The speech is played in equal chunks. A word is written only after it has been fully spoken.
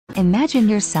Imagine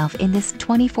yourself in this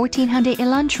 2014 Hyundai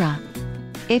Elantra.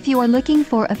 If you are looking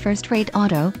for a first-rate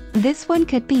auto, this one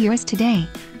could be yours today.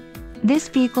 This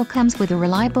vehicle comes with a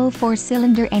reliable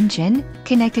 4-cylinder engine,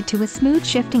 connected to a smooth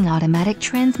shifting automatic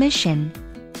transmission.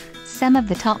 Some of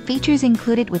the top features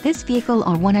included with this vehicle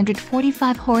are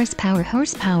 145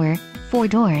 horsepower, 4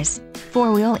 doors,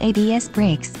 4-wheel ABS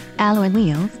brakes, alloy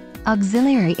wheels,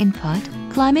 auxiliary input,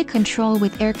 climate control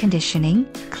with air conditioning,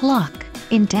 clock,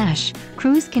 in-dash,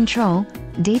 cruise control,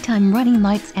 daytime running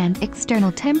lights and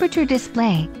external temperature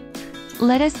display.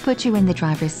 Let us put you in the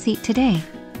driver's seat today.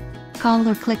 Call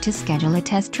or click to schedule a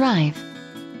test drive.